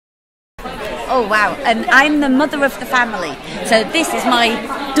Oh wow! And I'm the mother of the family, so this is my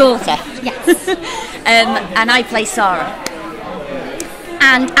daughter. Yes. And I play Sarah.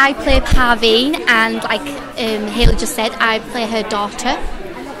 And I play Parveen, and like Hayley just said, I play her daughter.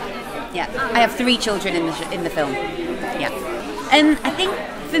 Yeah, I have 3 children in the film. Yeah, and I think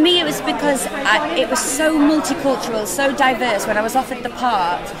for me it was because it was so multicultural, so diverse. When I was offered the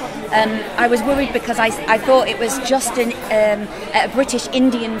part, I was worried because I thought it was just a British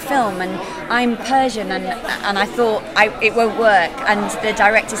Indian film, and I'm Persian, and I thought it won't work. And the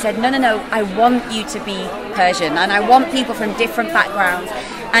director said, no, I want you to be Persian, and I want people from different backgrounds.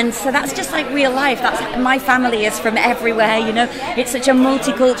 And so that's just like real life. That's my family is from everywhere, you know. It's such a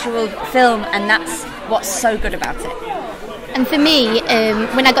multicultural film, and that's what's so good about it. And for me,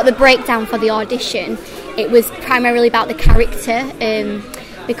 when I got the breakdown for the audition, it was primarily about the character,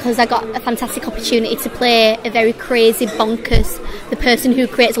 because I got a fantastic opportunity to play a very crazy, bonkers, the person who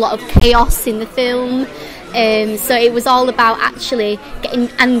creates a lot of chaos in the film. So it was all about actually getting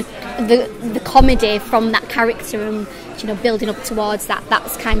and the comedy from that character and, you know, building up towards that.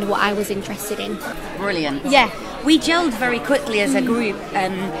 That's kind of what I was interested in. Brilliant. Yeah. We gelled very quickly as a group,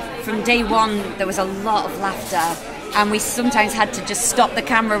 and from day one there was a lot of laughter, and we sometimes had to just stop the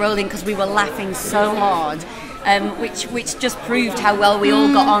camera rolling because we were laughing so hard. Which just proved how well we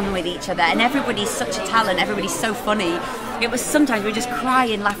all got on with each other, and everybody's such a talent, everybody's so funny. It was sometimes we were just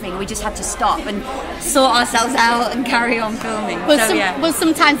crying laughing, we just had to stop and sort ourselves out and carry on filming. Well,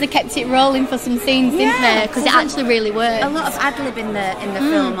 sometimes they kept it rolling for some scenes, didn't they? Because it actually really worked. A lot of ad-lib in the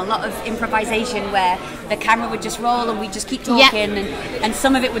film, a lot of improvisation where the camera would just roll and we'd just keep talking, and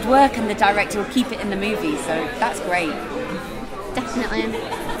some of it would work and the director would keep it in the movie, so that's great. Definitely.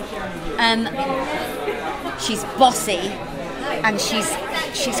 She's bossy, and she's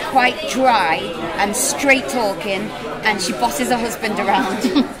quite dry and straight talking, and she bosses her husband around,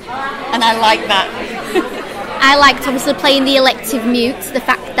 and I like that. I liked obviously playing the elective mute, the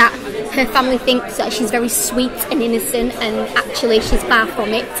fact that her family thinks that she's very sweet and innocent, and actually she's far from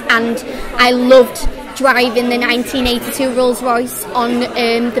it. And I loved driving the 1982 Rolls Royce on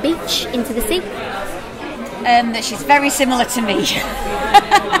the beach into the sea. That she's very similar to me.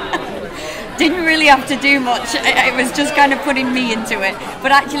 Didn't really have to do much. It was just kind of putting me into it.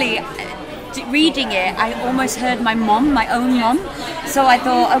 But actually, reading it, I almost heard my mum, my own mum. So I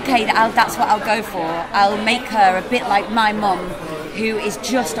thought, okay, that's what I'll go for. I'll make her a bit like my mum, who is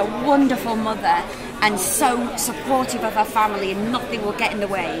just a wonderful mother and so supportive of her family, and nothing will get in the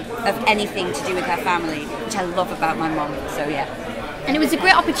way of anything to do with her family, which I love about my mum. So yeah. And it was a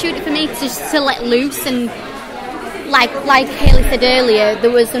great opportunity for me to let loose, and like Hayley said earlier,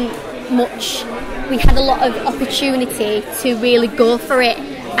 there wasn't much. We had a lot of opportunity to really go for it,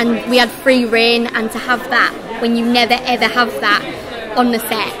 and we had free reign, and to have that when you never ever have that on the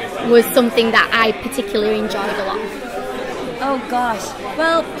set was something that I particularly enjoyed a lot. Oh gosh,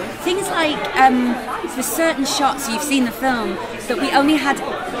 well, things like for certain shots, you've seen the film, that we only had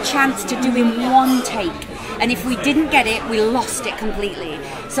a chance to do in one take, and if we didn't get it, we lost it completely.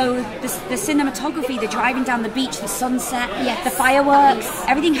 So the cinematography, the driving down the beach, the sunset, the fireworks,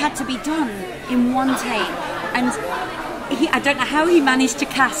 everything had to be done in one take. And I don't know how he managed to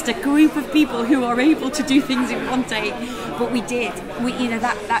cast a group of people who are able to do things in one take, but we did. You know,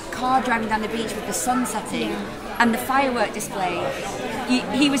 that car driving down the beach with the sun setting and the firework display.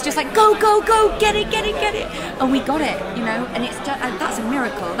 He was just like, go, go, go, get it, get it, get it, and we got it. You know, and that's a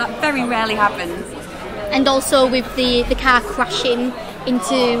miracle. That very rarely happens. And also with the car crashing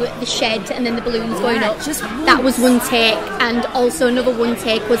into the shed and then the balloons going up, that was one take. And also another one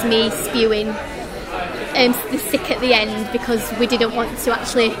take was me spewing the sick at the end, because we didn't want to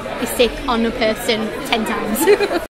actually be sick on a person 10 times.